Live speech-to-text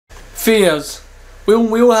Fears. We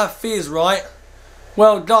all have fears, right?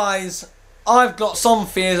 Well, guys, I've got some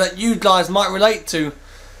fears that you guys might relate to.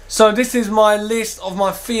 So this is my list of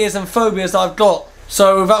my fears and phobias that I've got.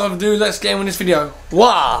 So without further ado, let's get in with this video.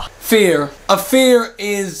 Wow! Fear. A fear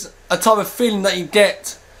is a type of feeling that you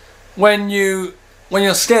get when you're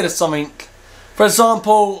scared of something. For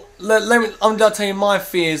example, I'm gonna tell you my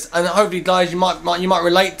fears, and hopefully, guys, you might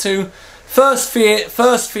relate to. First fear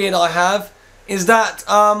that I have is that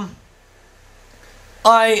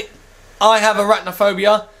I have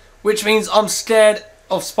arachnophobia, which means I'm scared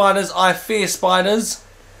of spiders. I fear spiders.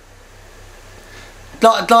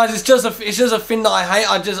 Guys, it's just a thing that I hate.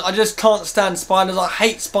 I just can't stand spiders. I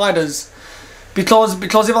hate spiders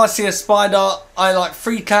because if I see a spider, I like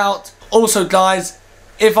freak out. Also, guys,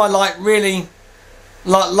 if I like really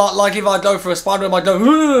like if I go for a spider web, I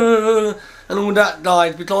go and all that,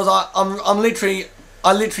 guys, because I literally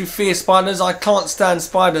fear spiders. I can't stand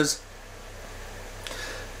spiders.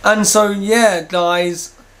 And so yeah,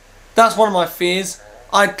 guys, that's one of my fears.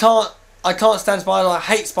 I can't stand spiders. I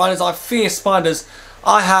hate spiders. I fear spiders.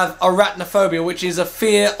 I have arachnophobia, which is a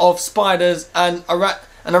fear of spiders and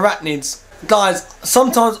arachnids. Guys,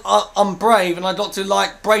 sometimes I'm brave and I got to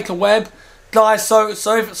like break a web. Guys, so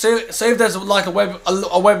if there's like a web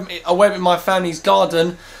in my family's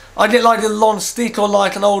garden, I get like a long stick or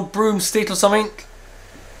like an old broomstick or something.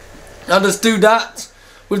 I just do that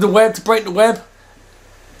with the web to break the web.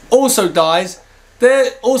 Also, guys,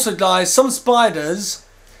 some spiders,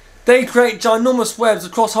 they create ginormous webs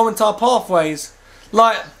across whole entire pathways.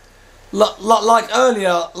 Like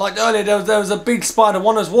earlier, there was a big spider,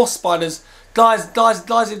 one of those wasp spiders. Guys,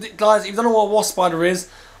 if you don't know what a wasp spider is,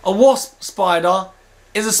 a wasp spider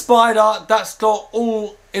is a spider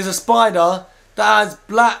that has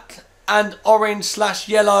black and orange /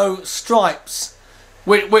 yellow stripes,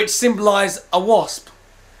 which symbolise a wasp.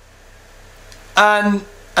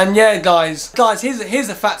 And yeah, guys, here's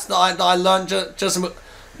a fact that I learned.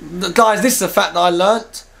 Guys, this is a fact that I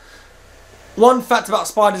learnt. One fact about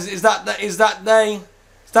spiders is that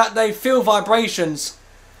they feel vibrations.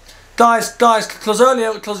 Guys, because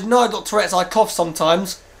you know I got Tourette's, I cough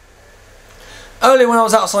sometimes. Earlier when I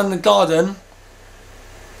was outside in the garden,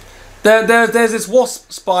 there's this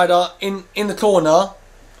wasp spider in the corner,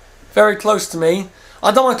 very close to me.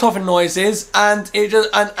 I done my coughing noises, and it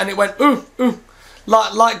went ooh ooh,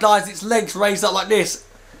 like guys, its legs raised up like this.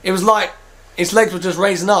 It was like its legs were just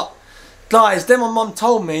raising up. Guys, then my mum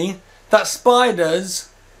told me that spiders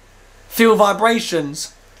feel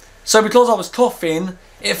vibrations. So because I was coughing,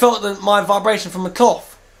 it felt my vibration from the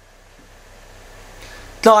cough.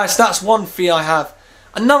 Guys, that's one fear I have.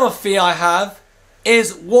 Another fear I have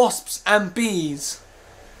is wasps and bees.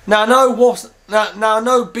 Now I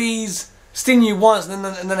know bees sting you once and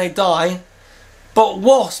then they die, but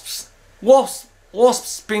wasps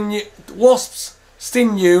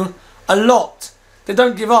sting you a lot. They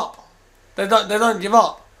don't give up. They don't give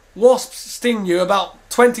up. Wasps sting you about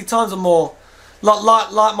 20 times or more.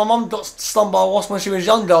 Like my mum got stung by a wasp when she was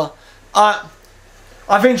younger. I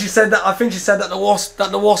think she said that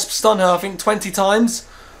the wasp stung her, I think, 20 times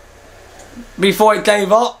before it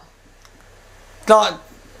gave up. Guys,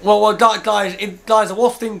 the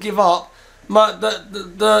wasp didn't give up.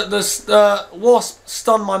 The wasp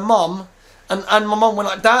stunned my mum, and my mum went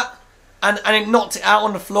like that, and it knocked it out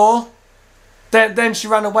on the floor. Then she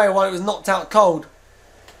ran away while it was knocked out cold.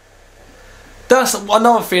 That's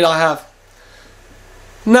another fear I have.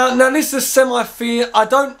 Now this is a semi-fear.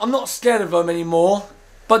 I'm not scared of them anymore.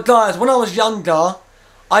 But guys, when I was younger,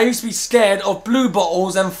 I used to be scared of blue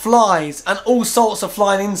bottles and flies and all sorts of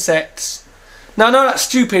flying insects. Now I know that's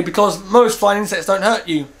stupid because most flying insects don't hurt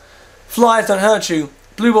you. Flies don't hurt you.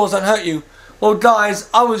 Blue bottles don't hurt you. Well, guys,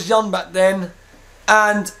 I was young back then,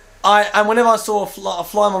 and whenever I saw a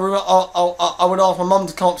fly in my room, I would ask my mum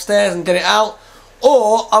to come upstairs and get it out.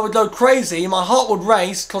 Or I would go crazy. My heart would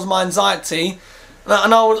race because of my anxiety,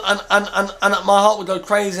 and my heart would go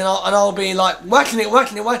crazy, and I'll be like whacking it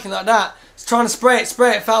like that, just trying to spray it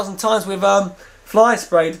 1,000 times with fly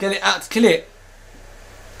spray to get it out, to kill it.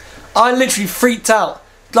 I literally freaked out,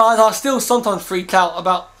 guys. I still sometimes freak out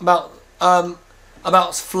about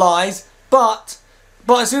flies, but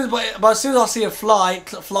as soon as I see a fly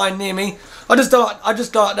near me, I just go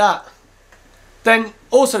like that. Then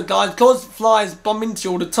also, guys, because flies bump into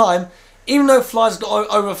you all the time, even though flies have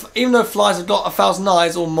got 1,000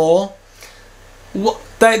 eyes or more,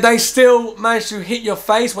 they still manage to hit your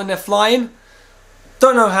face when they're flying.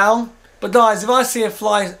 Don't know how, but guys, if I see a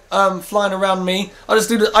fly flying around me, I just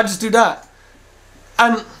do that.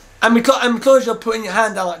 And because you're putting your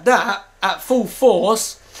hand down like that at full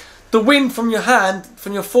force, the wind from your hand,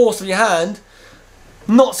 from your force of your hand,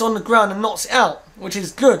 knocks it on the ground and knocks it out, which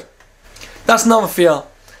is good. That's another fear.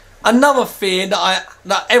 Another fear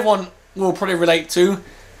that everyone will probably relate to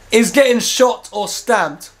is getting shot or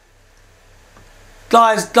stabbed.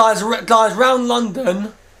 Guys, around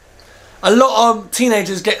London, a lot of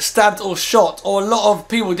teenagers get stabbed or shot, or a lot of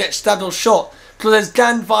people get stabbed or shot because there's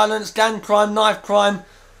gang violence, gang crime, knife crime,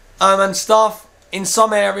 and stuff in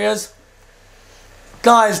some areas.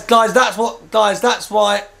 Guys, that's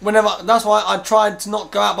why I tried to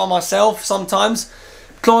not go out by myself sometimes,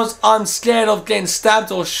 because I'm scared of getting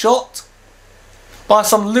stabbed or shot by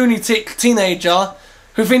some lunatic teenager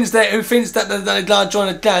who thinks that they're gonna join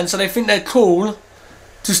a gang, so they think they're cool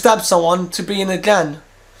to stab someone to be in a gang,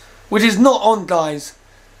 which is not on, guys.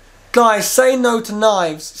 Guys, say no to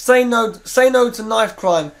knives. Say no to knife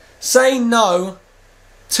crime. Say no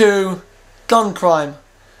to gun crime.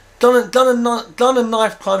 Gun and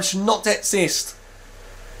knife crime should not exist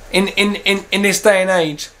in this day and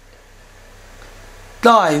age.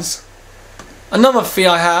 Guys, another fear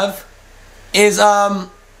I have is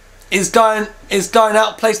going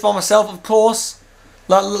out place by myself, of course,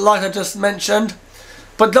 like I just mentioned.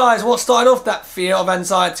 But guys, what started off that fear of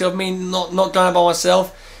anxiety of me not going out by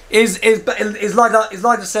myself is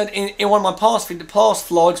like I said in one of my past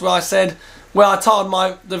vlogs where I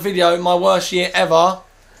titled the video "My Worst Year Ever."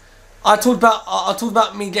 I talked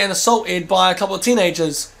about me getting assaulted by a couple of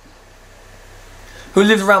teenagers who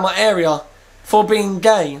lived around my area for being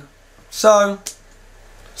gay. So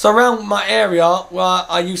around my area where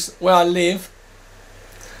I live,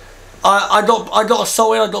 I got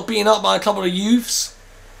assaulted. I got beaten up by a couple of youths.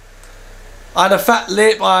 I had a fat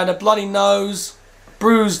lip, I had a bloody nose,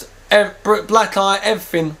 bruised, black eye,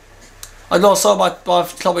 everything. I got assaulted by a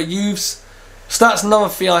couple of youths. So that's another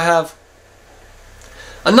fear I have.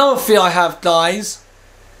 Another fear I have, guys,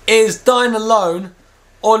 is dying alone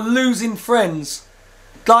or losing friends.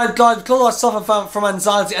 Guys, because I suffer from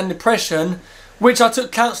anxiety and depression, which I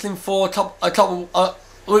took counselling for a couple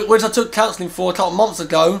months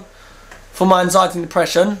ago for my anxiety and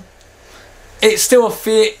depression. It's still a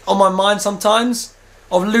fear on my mind sometimes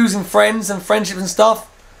of losing friends and friendships and stuff.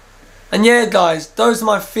 And yeah, guys, those are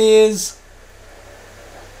my fears.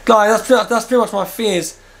 Guys, that's pretty much my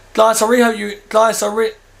fears. Guys, I really hope you I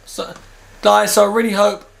really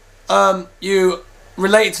hope you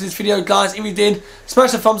related to this video, guys. If you did,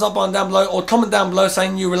 smash the thumbs up button down below, or comment down below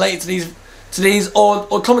saying you related to these,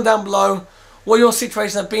 or comment down below what your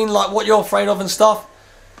situations have been like, what you're afraid of and stuff.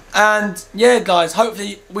 And yeah, guys,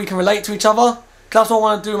 hopefully we can relate to each other. That's what I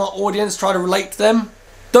want to do with my audience, try to relate to them.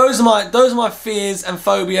 Those are my fears and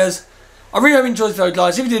phobias. I really hope you enjoyed this video,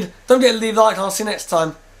 guys. If you did, don't forget to leave a like, and I'll see you next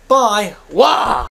time. Bye. Wow.